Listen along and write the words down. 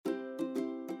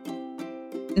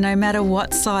No matter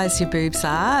what size your boobs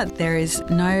are, there is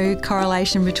no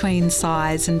correlation between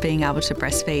size and being able to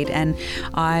breastfeed. And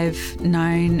I've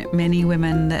known many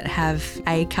women that have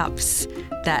A cups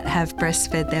that have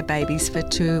breastfed their babies for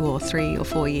 2 or 3 or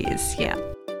 4 years. Yeah.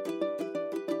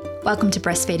 Welcome to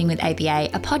Breastfeeding with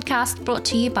ABA, a podcast brought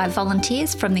to you by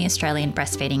volunteers from the Australian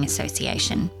Breastfeeding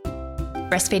Association.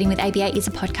 Breastfeeding with ABA is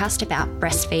a podcast about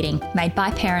breastfeeding, made by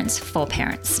parents for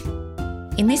parents.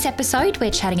 In this episode, we're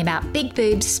chatting about big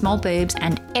boobs, small boobs,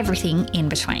 and everything in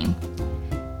between.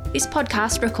 This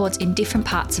podcast records in different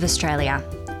parts of Australia.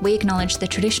 We acknowledge the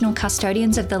traditional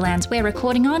custodians of the lands we're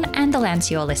recording on and the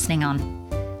lands you're listening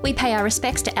on. We pay our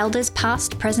respects to elders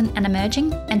past, present, and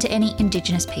emerging, and to any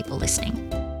Indigenous people listening.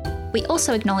 We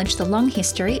also acknowledge the long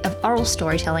history of oral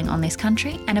storytelling on this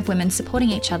country and of women supporting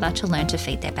each other to learn to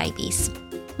feed their babies.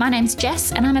 My name's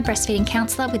Jess and I'm a breastfeeding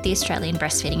counsellor with the Australian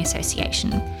Breastfeeding Association.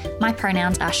 My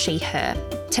pronouns are she, her.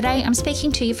 Today I'm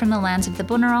speaking to you from the lands of the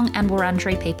Bunurong and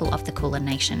Wurundjeri people of the Kulin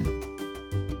Nation.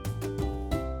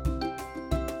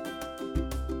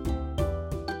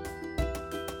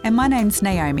 And my name's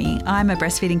Naomi. I'm a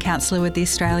breastfeeding counsellor with the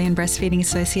Australian Breastfeeding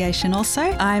Association also.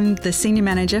 I'm the Senior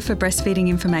Manager for Breastfeeding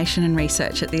Information and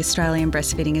Research at the Australian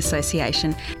Breastfeeding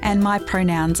Association, and my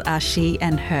pronouns are she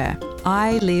and her.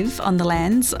 I live on the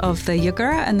lands of the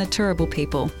Yugara and the Turrbal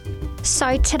people.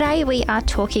 So today we are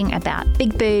talking about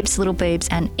big boobs, little boobs,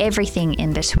 and everything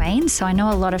in between. So I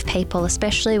know a lot of people,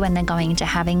 especially when they're going into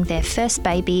having their first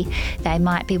baby, they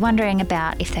might be wondering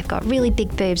about if they've got really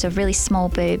big boobs or really small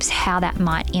boobs, how that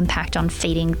might impact on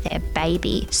feeding their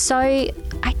baby. So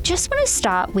I just want to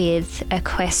start with a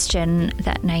question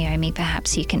that Naomi,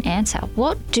 perhaps you can answer.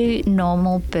 What do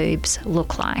normal boobs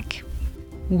look like?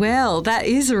 Well, that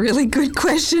is a really good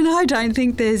question. I don't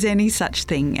think there's any such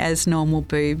thing as normal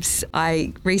boobs.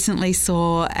 I recently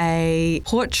saw a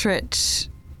portrait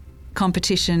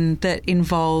competition that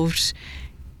involved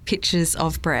pictures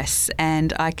of breasts,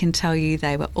 and I can tell you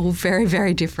they were all very,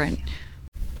 very different.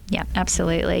 Yeah,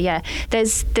 absolutely. Yeah.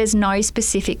 There's no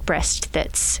specific breast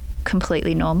that's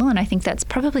completely normal, and I think that's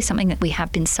probably something that we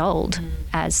have been sold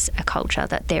as a culture,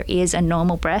 that there is a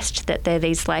normal breast, that they're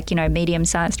these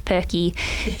medium-sized perky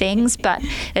things, but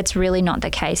it's really not the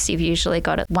case. You've usually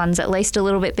got one's at least a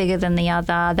little bit bigger than the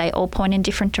other. They all point in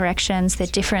different directions. They're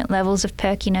different levels of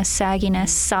perkiness, sagginess,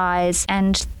 size,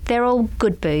 and they're all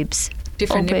good boobs.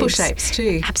 Different nipple shapes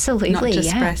too. Absolutely, not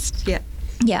just breast. Yeah.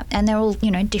 Yeah, and they're all,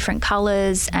 different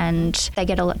colours, and they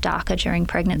get a lot darker during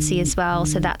pregnancy as well,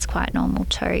 so that's quite normal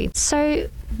too. So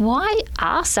why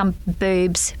are some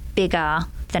boobs bigger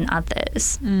than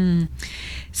others?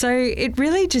 So it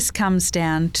really just comes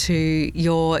down to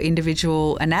your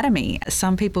individual anatomy.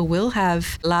 Some people will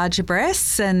have larger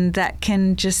breasts, and that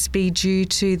can just be due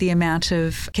to the amount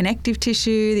of connective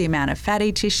tissue, the amount of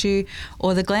fatty tissue,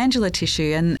 or the glandular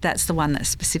tissue, and that's the one that's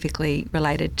specifically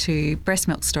related to breast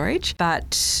milk storage.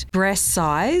 But breast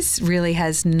size really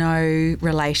has no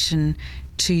relation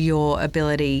to your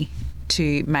ability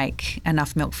to make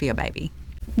enough milk for your baby.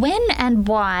 When and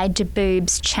why do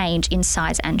boobs change in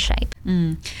size and shape?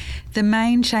 The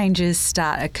main changes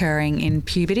start occurring in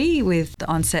puberty with the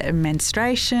onset of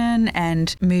menstruation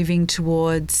and moving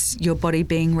towards your body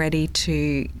being ready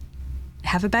to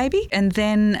have a baby. And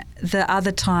then the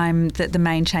other time that the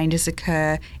main changes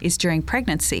occur is during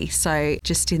pregnancy. So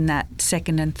just in that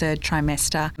second and third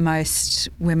trimester, most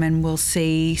women will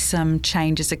see some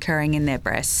changes occurring in their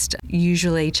breast,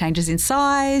 usually changes in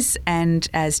size and,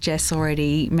 as Jess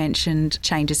already mentioned,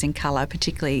 changes in colour,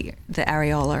 particularly the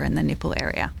areola and the nipple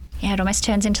area. Yeah, it almost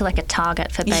turns into like a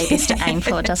target for babies to aim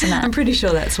for, doesn't it? I'm pretty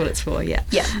sure that's what it's for, yeah.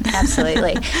 Yeah,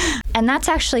 absolutely. And that's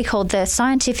actually called, the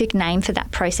scientific name for that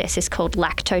process is called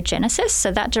lactogenesis.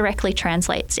 So that directly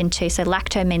translates into, so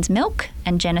lacto means milk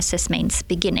and genesis means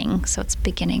beginning. So it's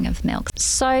beginning of milk.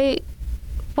 So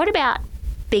what about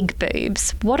big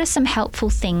boobs? What are some helpful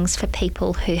things for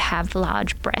people who have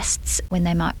large breasts when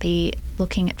they might be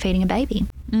looking at feeding a baby?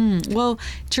 Well,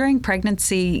 during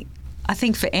pregnancy, I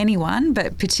think for anyone,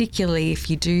 but particularly if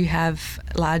you do have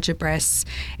larger breasts,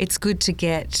 it's good to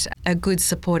get a good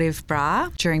supportive bra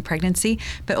during pregnancy,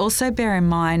 but also bear in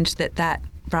mind that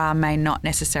bra may not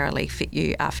necessarily fit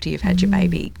you after you've had your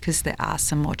baby, because there are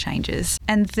some more changes.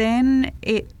 And then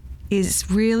it is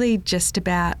really just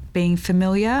about being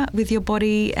familiar with your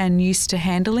body and used to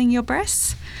handling your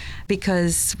breasts,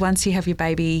 because once you have your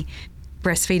baby,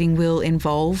 breastfeeding will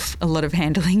involve a lot of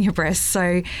handling your breasts.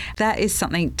 So that is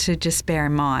something to just bear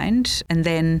in mind. And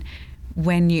then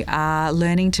when you are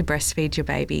learning to breastfeed your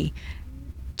baby,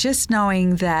 just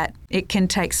knowing that it can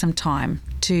take some time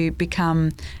to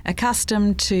become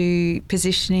accustomed to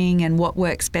positioning and what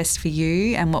works best for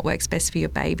you and what works best for your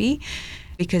baby,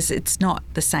 because it's not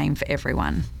the same for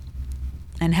everyone.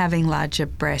 And having larger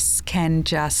breasts can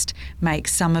just make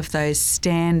some of those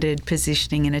standard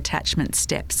positioning and attachment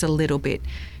steps a little bit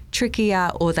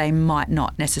trickier, or they might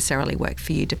not necessarily work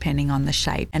for you depending on the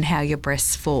shape and how your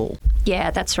breasts fall.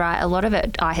 Yeah, that's right. A lot of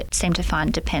it, I seem to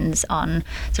find, depends on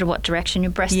sort of what direction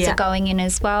your breasts are going in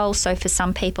as well. So for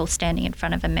some people, standing in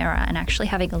front of a mirror and actually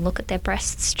having a look at their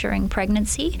breasts during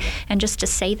pregnancy and just to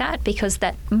see that, because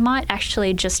that might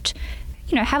actually just,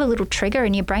 you know, have a little trigger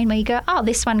in your brain where you go, oh,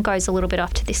 this one goes a little bit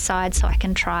off to this side, so I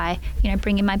can try, you know,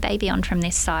 bringing my baby on from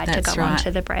this side to go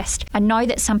onto the breast. I know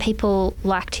that some people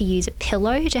like to use a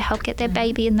pillow to help get their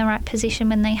baby in the right position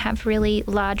when they have really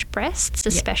large breasts,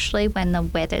 especially when the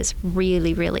weather's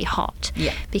really, really hot,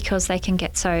 because they can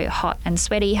get so hot and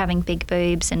sweaty having big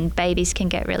boobs, and babies can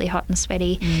get really hot and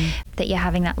sweaty, that you're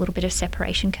having that little bit of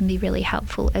separation can be really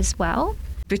helpful as well.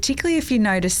 Particularly if you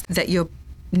notice that your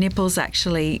nipples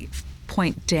actually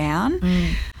point down.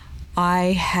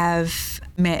 I have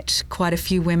met quite a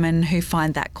few women who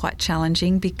find that quite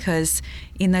challenging, because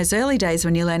in those early days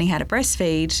when you're learning how to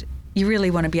breastfeed, you really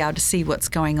want to be able to see what's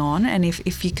going on. And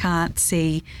if you can't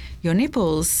see your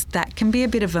nipples, that can be a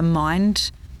bit of a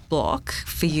mind block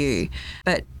for you.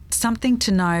 But something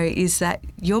to know is that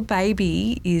your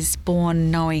baby is born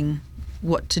knowing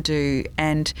what to do,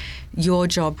 and your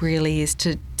job really is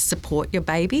to support your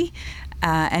baby.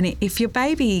 And if your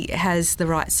baby has the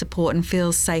right support and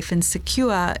feels safe and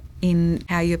secure in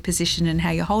how you're positioned and how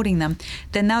you're holding them,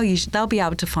 then they'll be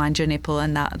able to find your nipple,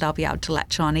 and they'll be able to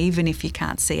latch on even if you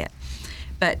can't see it.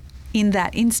 But in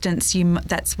that instance,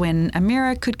 that's when a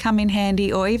mirror could come in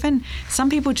handy, or even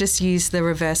some people just use the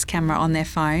reverse camera on their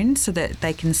phone so that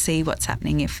they can see what's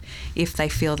happening if they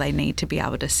feel they need to be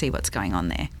able to see what's going on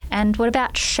there. And what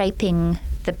about shaping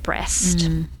the breast?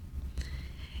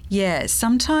 Yeah,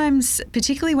 sometimes,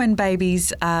 particularly when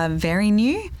babies are very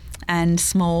new and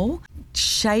small,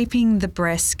 shaping the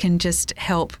breast can just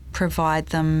help provide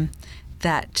them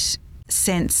that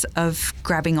sense of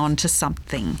grabbing onto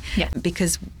something.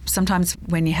 Because sometimes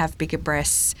when you have bigger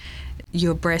breasts,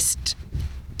 your breast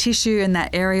tissue and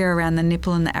that area around the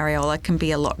nipple and the areola can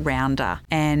be a lot rounder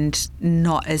and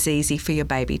not as easy for your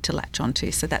baby to latch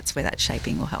onto. So that's where that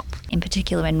shaping will help. In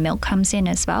particular when milk comes in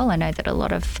as well. I know that a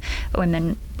lot of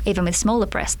women, even with smaller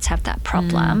breasts, have that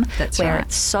problem where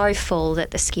it's so full that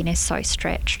the skin is so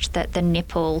stretched that the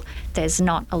nipple, there's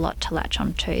not a lot to latch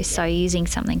onto. So using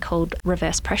something called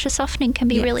reverse pressure softening can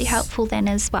be really helpful then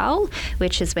as well,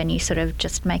 which is when you sort of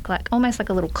just make almost like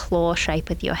a little claw shape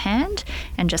with your hand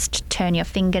and just turn your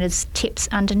fingers tips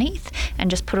underneath and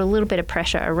just put a little bit of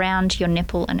pressure around your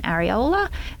nipple and areola,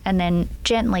 and then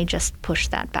gently just push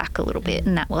that back a little bit,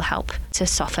 and that will help to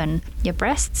soften your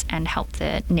breasts and help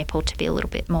the nipple to be a little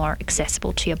bit more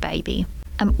accessible to your baby.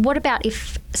 What about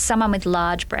if someone with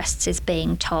large breasts is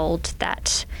being told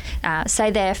that, say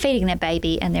they're feeding their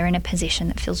baby and they're in a position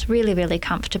that feels really, really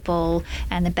comfortable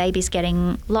and the baby's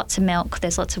getting lots of milk,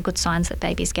 there's lots of good signs that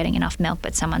baby's getting enough milk,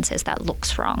 but someone says that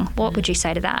looks wrong. What would you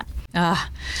say to that?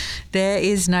 There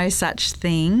is no such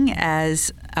thing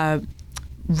as a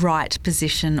right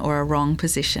position or a wrong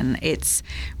position. It's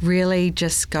really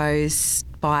just goes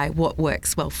by what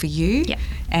works well for you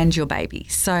and your baby.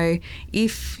 So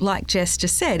if, like Jess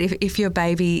just said, if your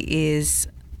baby is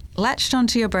latched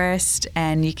onto your breast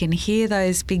and you can hear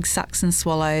those big sucks and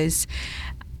swallows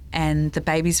and the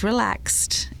baby's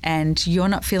relaxed and you're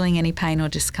not feeling any pain or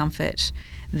discomfort,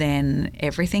 then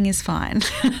everything is fine.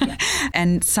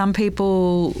 And some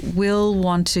people will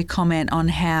want to comment on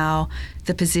how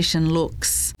the position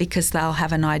looks because they'll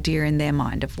have an idea in their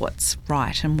mind of what's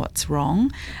right and what's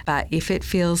wrong. But if it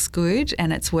feels good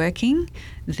and it's working,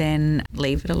 then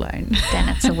leave it alone. Then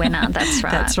it's a winner. That's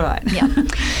right. That's right. Yeah.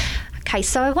 Okay,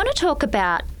 so I want to talk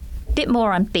about a bit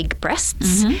more on big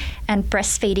breasts and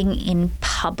breastfeeding in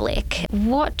public.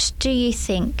 What do you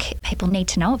think people need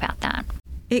to know about that?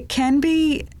 It can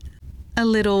be a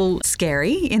little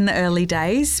scary in the early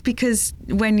days because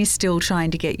when you're still trying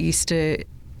to get used to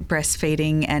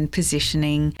breastfeeding and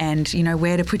positioning and, you know,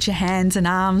 where to put your hands and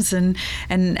arms and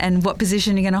what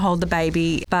position you're going to hold the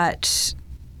baby. But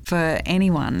for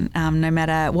anyone, no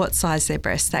matter what size their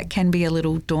breast, that can be a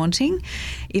little daunting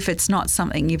if it's not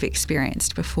something you've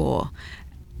experienced before.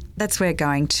 That's where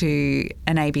going to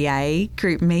an ABA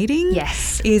group meeting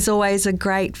is always a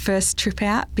great first trip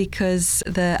out because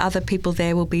the other people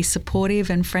there will be supportive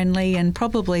and friendly and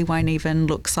probably won't even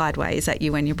look sideways at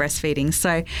you when you're breastfeeding.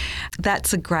 So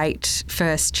that's a great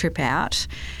first trip out.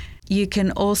 You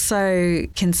can also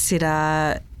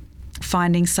consider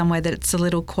finding somewhere that's a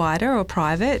little quieter or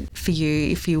private for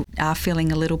you if you are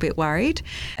feeling a little bit worried.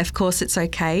 Of course, it's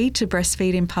okay to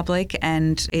breastfeed in public,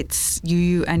 and it's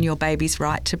you and your baby's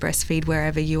right to breastfeed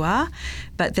wherever you are.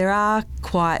 But there are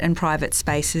quiet and private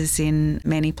spaces in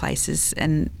many places,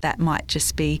 and that might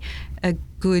just be a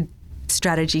good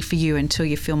strategy for you until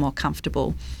you feel more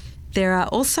comfortable. There are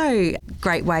also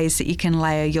great ways that you can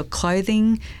layer your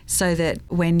clothing so that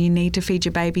when you need to feed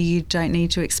your baby, you don't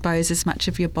need to expose as much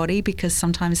of your body, because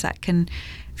sometimes that can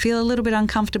feel a little bit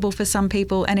uncomfortable for some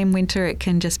people, and in winter it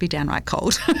can just be downright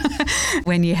cold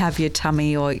when you have your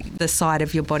tummy or the side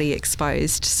of your body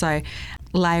exposed. So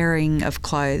layering of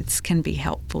clothes can be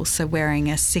helpful. So wearing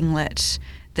a singlet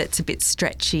that's a bit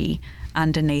stretchy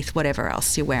underneath whatever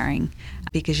else you're wearing,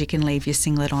 because you can leave your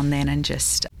singlet on then and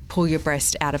just pull your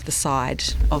breast out of the side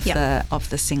of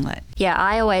the singlet. Yeah,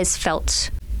 I always felt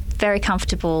very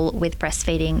comfortable with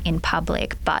breastfeeding in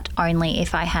public, but only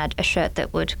if I had a shirt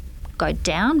that would go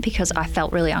down, because I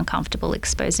felt really uncomfortable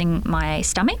exposing my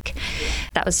stomach.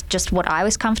 That was just what I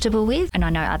was comfortable with, and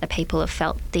I know other people have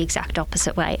felt the exact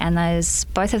opposite way, and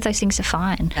both of those things are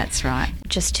fine. That's right.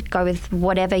 Just go with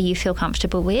whatever you feel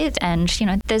comfortable with, and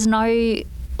there's no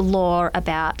law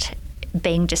about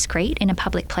being discreet in a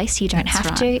public place. You don't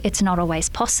have to. It's not always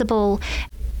possible,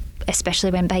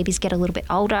 especially when babies get a little bit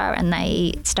older and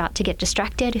they start to get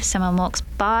distracted. If someone walks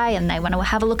by and they want to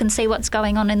have a look and see what's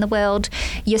going on in the world,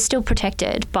 you're still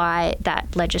protected by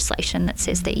that legislation that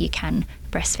says that you can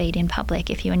breastfeed in public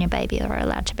if you and your baby are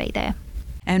allowed to be there.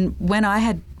 And when I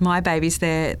had my babies,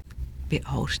 they're a bit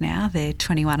old now, they're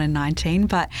 21 and 19,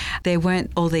 but there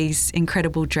weren't all these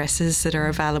incredible dresses that are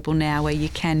available now where you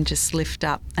can just lift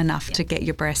up enough to get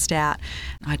your breast out.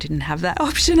 I didn't have that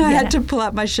option. I had to pull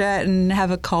up my shirt and have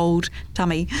a cold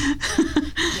tummy.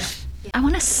 I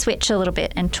want to switch a little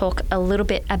bit and talk a little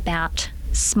bit about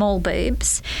small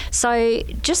boobs. So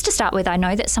just to start with, I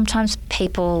know that sometimes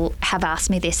people have asked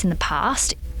me this in the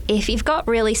past. If you've got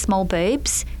really small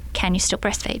boobs, can you still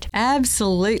breastfeed?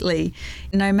 Absolutely.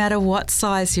 No matter what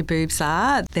size your boobs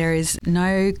are, there is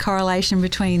no correlation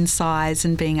between size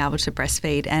and being able to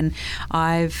breastfeed. And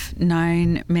I've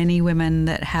known many women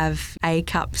that have A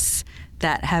cups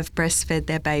that have breastfed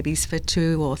their babies for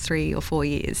 2 or 3 or 4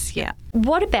 years. Yeah.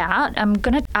 What about, I'm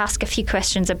going to ask a few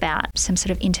questions about some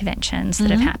sort of interventions that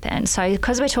have happened. So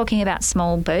because we're talking about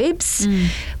small boobs,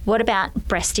 what about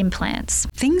breast implants?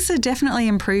 Things are definitely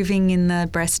improving in the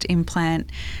breast implant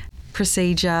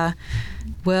procedure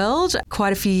world.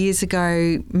 Quite a few years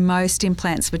ago, most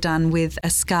implants were done with a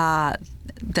scar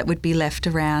that would be left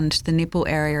around the nipple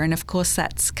area, and of course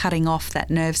that's cutting off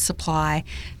that nerve supply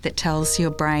that tells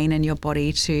your brain and your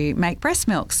body to make breast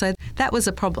milk. So that was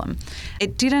a problem.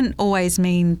 It didn't always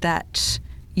mean that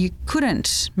you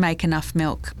couldn't make enough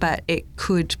milk, but it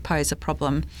could pose a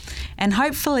problem. And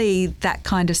hopefully that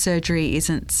kind of surgery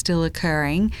isn't still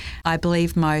occurring. I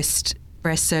believe most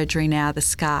breast surgery now, the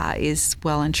scar is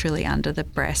well and truly under the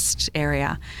breast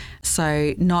area,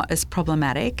 so not as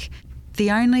problematic. The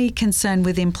only concern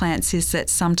with implants is that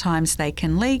sometimes they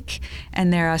can leak,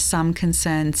 and there are some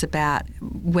concerns about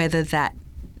whether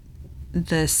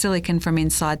the silicone from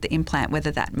inside the implant, whether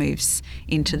that moves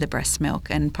into the breast milk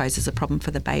and poses a problem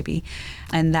for the baby.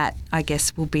 And that, I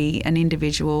guess, will be an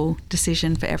individual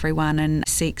decision for everyone, and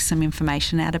seek some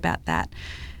information out about that.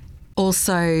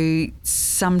 Also,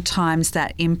 sometimes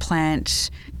that implant,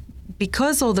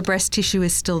 because all the breast tissue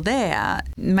is still there,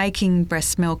 making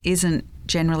breast milk isn't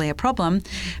generally a problem,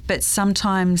 but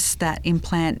sometimes that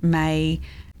implant may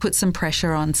put some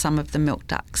pressure on some of the milk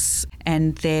ducts,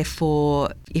 and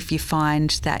therefore if you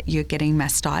find that you're getting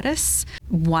mastitis,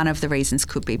 one of the reasons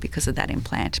could be because of that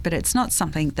implant, but it's not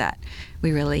something that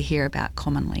we really hear about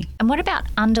commonly. And what about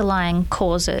underlying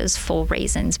causes for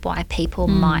reasons why people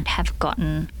might have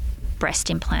gotten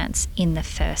breast implants in the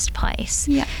first place?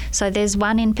 Yeah. So there's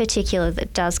one in particular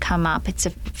that does come up. It's a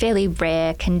fairly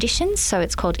rare condition, so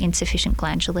it's called insufficient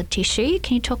glandular tissue.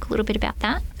 Can you talk a little bit about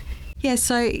that? Yeah,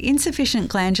 so insufficient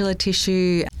glandular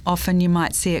tissue, often you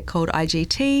might see it called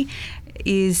IGT,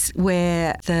 is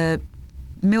where the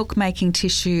milk-making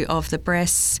tissue of the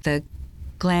breasts, the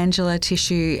glandular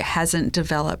tissue hasn't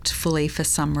developed fully for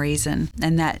some reason,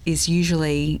 and that is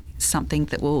usually something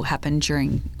that will happen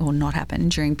during, or not happen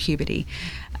during, puberty.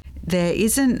 There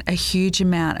isn't a huge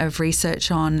amount of research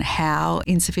on how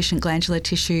insufficient glandular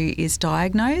tissue is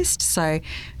diagnosed, so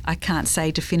I can't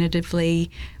say definitively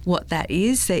what that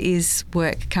is. There is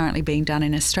work currently being done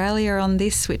in Australia on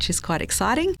this, which is quite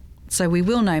exciting. So we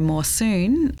will know more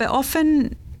soon. But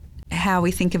often how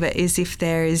we think of it is if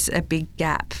there is a big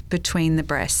gap between the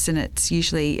breasts, and it's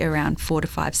usually around 4 to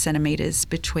 5 centimetres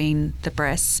between the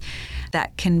breasts,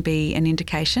 that can be an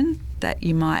indication that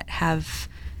you might have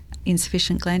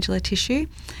insufficient glandular tissue.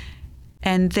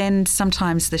 And then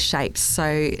sometimes the shapes, so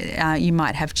you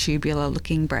might have tubular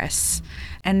looking breasts.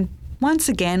 And once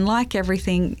again, like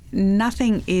everything,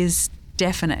 nothing is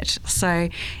definite. So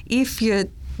if you're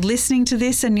listening to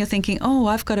this and you're thinking, oh,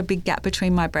 I've got a big gap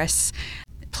between my breasts,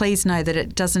 please know that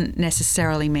it doesn't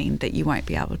necessarily mean that you won't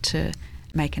be able to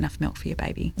make enough milk for your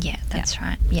baby. Yeah, that's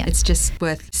right. Yeah. It's just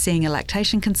worth seeing a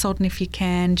lactation consultant if you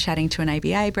can, chatting to an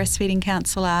ABA breastfeeding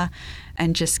counsellor,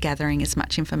 and just gathering as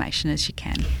much information as you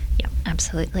can. Yeah,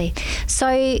 absolutely.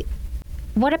 So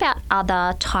what about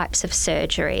other types of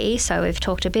surgery? So we've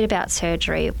talked a bit about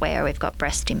surgery where we've got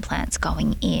breast implants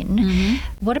going in.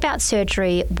 Mm-hmm. What about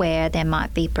surgery where there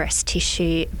might be breast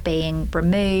tissue being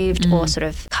removed or sort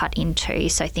of cut into?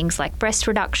 So things like breast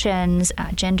reductions,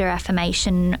 gender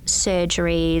affirmation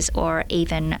surgeries, or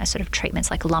even sort of treatments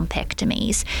like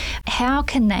lumpectomies. How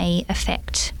can they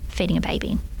affect feeding a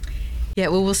baby? Yeah,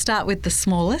 well, we'll start with the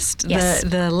smallest, yes.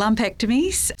 the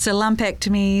lumpectomies. So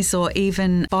lumpectomies or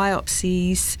even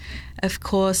biopsies, of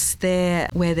course, they're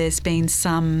where there's been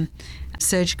some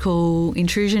surgical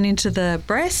intrusion into the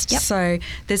breast. Yep. So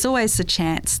there's always the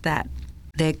chance that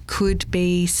there could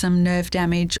be some nerve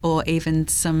damage or even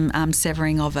some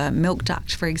severing of a milk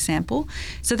duct, for example.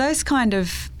 So those kind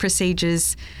of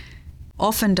procedures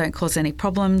often don't cause any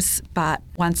problems, but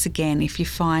once again, if you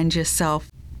find yourself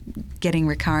getting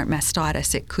recurrent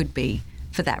mastitis, it could be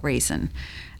for that reason.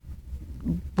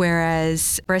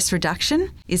 Whereas breast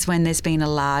reduction is when there's been a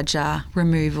larger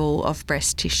removal of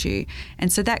breast tissue.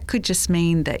 And so that could just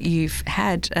mean that you've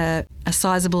had a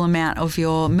sizable amount of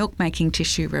your milk-making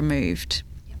tissue removed.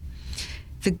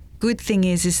 The good thing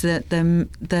is that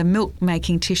the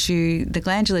milk-making tissue, the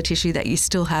glandular tissue that you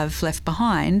still have left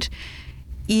behind,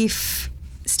 if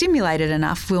stimulated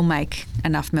enough, will make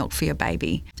enough milk for your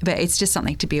baby. But it's just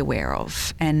something to be aware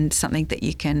of and something that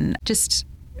you can just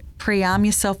pre-arm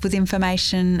yourself with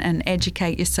information and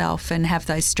educate yourself and have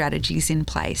those strategies in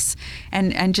place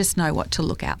and just know what to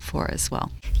look out for as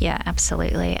well. Yeah,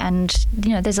 absolutely. And,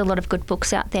 there's a lot of good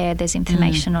books out there. There's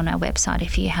information on our website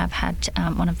if you have had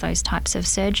one of those types of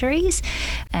surgeries,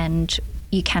 and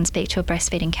you can speak to a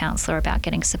breastfeeding counsellor about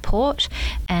getting support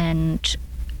and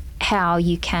how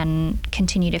you can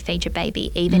continue to feed your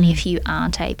baby even if you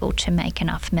aren't able to make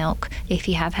enough milk. If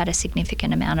you have had a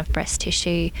significant amount of breast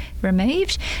tissue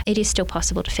removed, it is still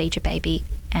possible to feed your baby,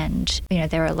 and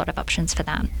there are a lot of options for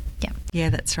that.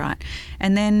 Yeah, that's right.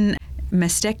 And then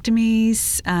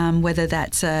mastectomies, whether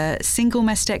that's a single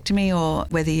mastectomy or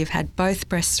whether you've had both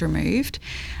breasts removed,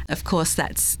 of course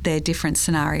they're different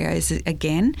scenarios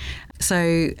again.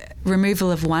 So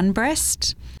removal of one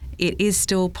breast, it is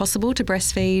still possible to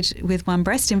breastfeed with one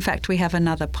breast. In fact, we have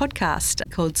another podcast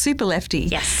called Super Lefty.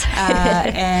 Yes.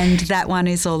 And that one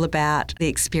is all about the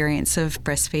experience of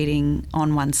breastfeeding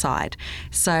on one side.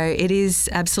 So it is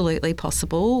absolutely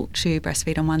possible to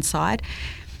breastfeed on one side.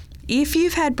 If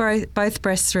you've had both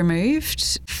breasts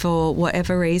removed for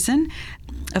whatever reason,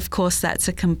 of course, that's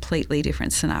a completely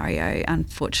different scenario.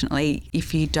 Unfortunately,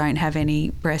 if you don't have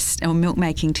any breast or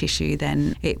milk-making tissue,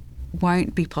 then it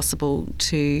won't be possible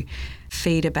to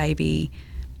feed a baby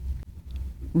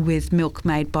with milk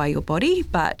made by your body,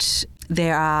 but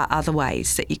there are other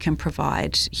ways that you can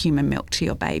provide human milk to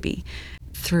your baby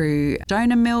through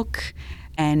donor milk.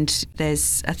 And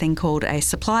there's a thing called a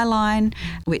supply line,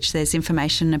 which there's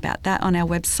information about that on our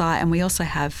website. And we also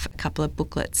have a couple of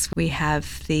booklets. We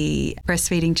have the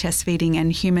breastfeeding, chest feeding and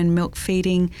human milk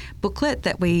feeding booklet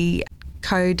that we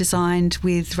co-designed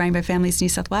with Rainbow Families New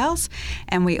South Wales,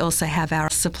 and we also have our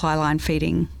supply line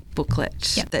feeding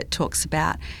booklet that talks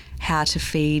about how to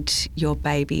feed your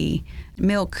baby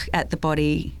milk at the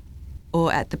body or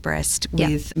at the breast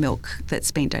with milk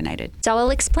that's been donated. So I'll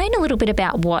explain a little bit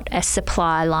about what a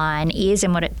supply line is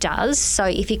and what it does. So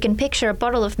if you can picture a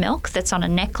bottle of milk that's on a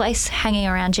necklace hanging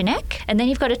around your neck, and then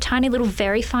you've got a tiny little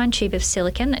very fine tube of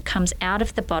silicone that comes out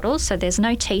of the bottle. So there's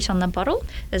no teat on the bottle.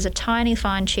 There's a tiny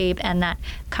fine tube, and that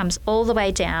comes all the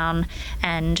way down,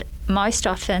 and most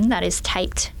often that is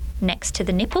taped next to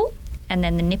the nipple, and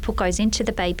then the nipple goes into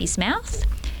the baby's mouth,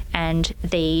 and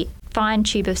the fine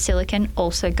tube of silicone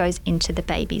also goes into the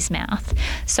baby's mouth.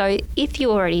 So if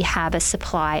you already have a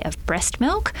supply of breast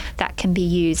milk, that can be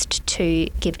used to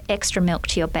give extra milk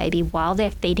to your baby while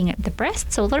they're feeding at the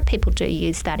breast. So a lot of people do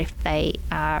use that if they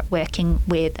are working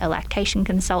with a lactation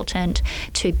consultant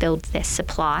to build their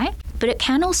supply. But it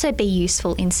can also be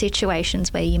useful in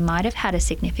situations where you might have had a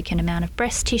significant amount of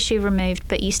breast tissue removed,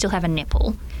 but you still have a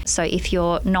nipple. So if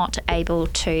you're not able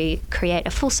to create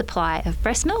a full supply of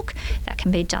breast milk, that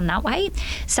can be done that way.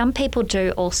 Some people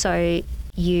do also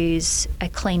use a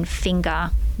clean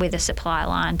finger with a supply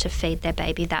line to feed their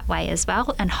baby that way as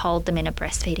well and hold them in a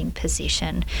breastfeeding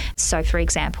position. So for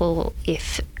example,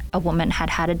 if a woman had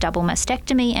had a double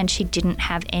mastectomy and she didn't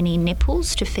have any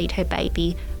nipples to feed her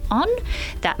baby on,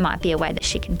 that might be a way that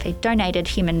she can feed donated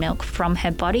human milk from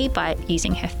her body by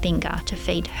using her finger to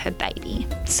feed her baby.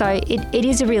 So it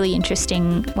is a really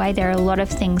interesting way. There are a lot of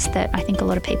things that I think a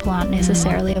lot of people aren't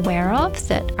necessarily aware of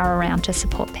that are around to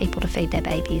support people to feed their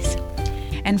babies.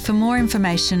 And for more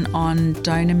information on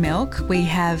donor milk, we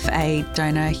have a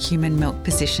donor human milk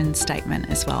position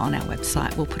statement as well on our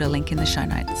website. We'll put a link in the show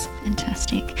notes.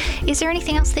 Fantastic. Is there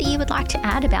anything else that you would like to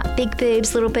add about big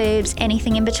boobs, little boobs,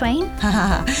 anything in between?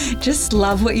 Just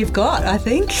love what you've got, I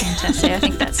think. Fantastic. I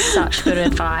think that's such good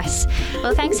advice.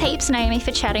 Well, thanks heaps, Naomi,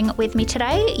 for chatting with me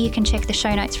today. You can check the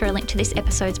show notes for a link to this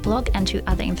episode's blog and to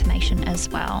other information as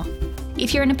well.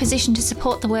 If you're in a position to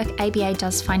support the work ABA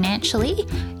does financially,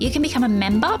 you can become a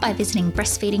member by visiting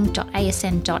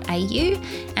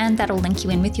breastfeeding.asn.au, and that'll link you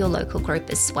in with your local group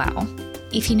as well.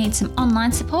 If you need some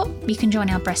online support, you can join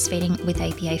our Breastfeeding with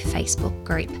ABA Facebook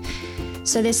group.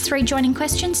 So there's 3 joining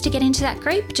questions to get into that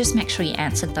group. Just make sure you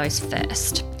answered those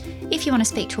first. If you want to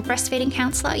speak to a breastfeeding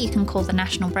counsellor, you can call the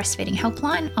National Breastfeeding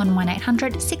Helpline on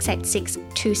 1800 686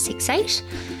 268.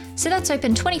 So that's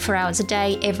open 24 hours a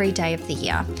day, every day of the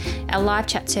year. Our live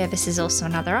chat service is also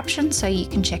another option, so you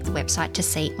can check the website to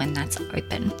see when that's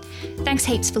open. Thanks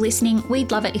heaps for listening.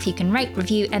 We'd love it if you can rate,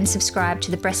 review and subscribe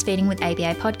to the Breastfeeding with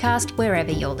ABA podcast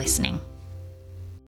wherever you're listening.